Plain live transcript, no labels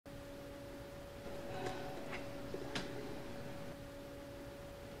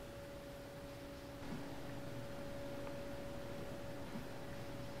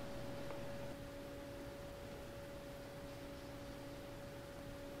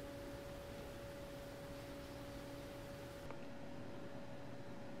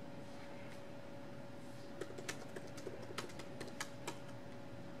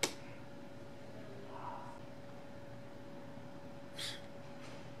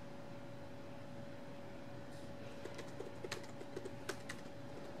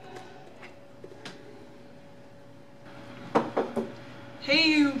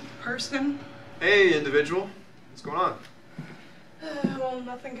person. Hey, individual. What's going on? Well,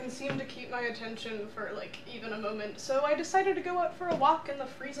 nothing can seem to keep my attention for, like, even a moment, so I decided to go out for a walk in the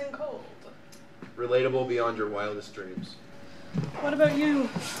freezing cold. Relatable beyond your wildest dreams. What about you?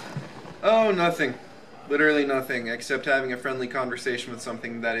 Oh, nothing. Literally nothing, except having a friendly conversation with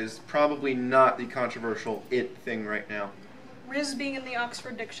something that is probably not the controversial it thing right now. Riz being in the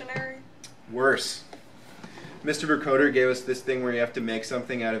Oxford Dictionary? Worse. Mr. Vercoder gave us this thing where you have to make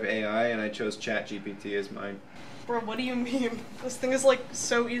something out of AI, and I chose ChatGPT as mine. Bro, what do you mean? This thing is, like,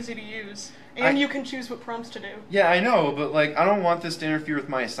 so easy to use. And you can choose what prompts to do. Yeah, I know, but, like, I don't want this to interfere with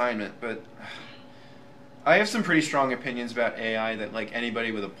my assignment, but I have some pretty strong opinions about AI that, like,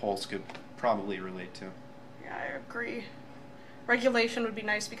 anybody with a pulse could probably relate to. Yeah, I agree. Regulation would be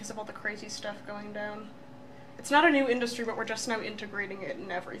nice because of all the crazy stuff going down. It's not a new industry, but we're just now integrating it in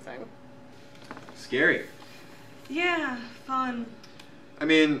everything. Scary. Yeah, fun. I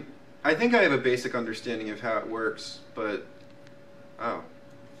mean, I think I have a basic understanding of how it works, but... Oh,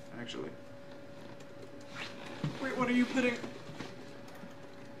 actually. Wait, what are you putting...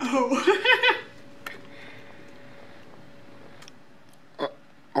 Oh.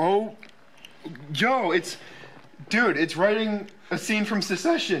 Oh, yo, it's... Dude, it's writing a scene from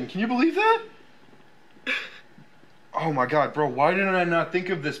Secession. Can you believe that? Oh my god, bro, why didn't I not think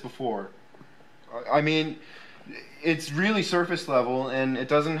of this before? I mean, it's really surface level, and it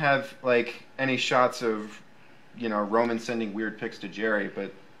doesn't have, like, any shots of, you know, Roman sending weird pics to Jerry,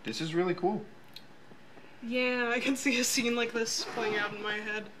 but this is really cool. Yeah, I can see a scene like this playing out in my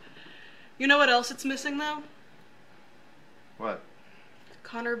head. You know what else it's missing, though? What?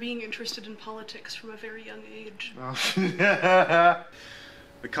 Connor being interested in politics from a very young age. Oh.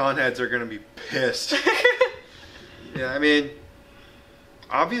 The conheads are gonna be pissed. Yeah, I mean,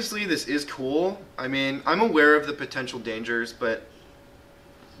 obviously this is cool. I mean, I'm aware of the potential dangers, but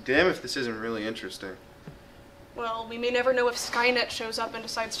damn if this isn't really interesting. Well, we may never know if Skynet shows up and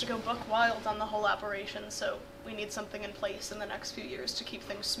decides to go buck wild on the whole operation, so we need something in place in the next few years to keep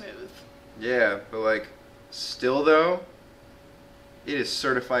things smooth. Yeah, but like, still though, it is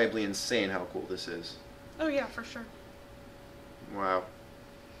certifiably insane how cool this is. Oh yeah, for sure. Wow.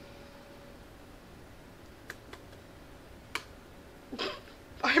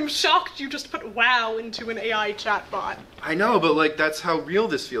 I'm shocked you just put wow into an AI chatbot. I know, but like, that's how real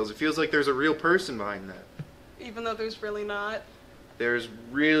this feels. It feels like there's a real person behind that. Even though there's really not. There's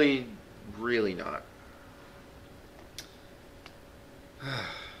really, really not.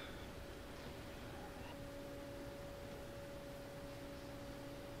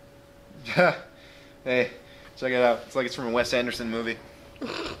 Hey, check it out. It's like it's from a Wes Anderson movie.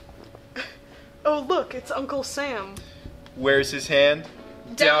 Oh look, it's Uncle Sam. Where's his hand?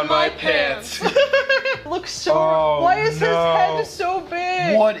 Down my pants. Looks so... Oh, why is his no. head so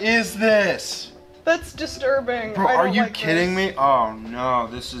big? What is this? That's disturbing. Bro, I are don't you like kidding this. me? Oh no,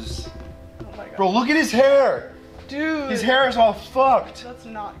 this is... Oh my god. Bro, look at his hair! Dude. His hair is all fucked. That's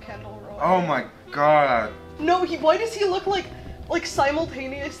not Kendall Roy. Oh my god. No, why does he look like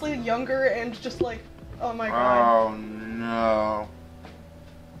simultaneously younger and just like, oh my god. Oh no.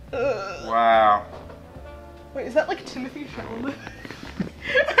 Ugh. Wow. Wait, is that like Timothy Chalamet?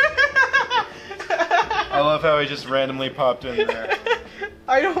 I love how he just randomly popped in there.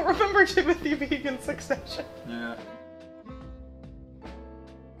 I don't remember Timothy being in Succession. Yeah.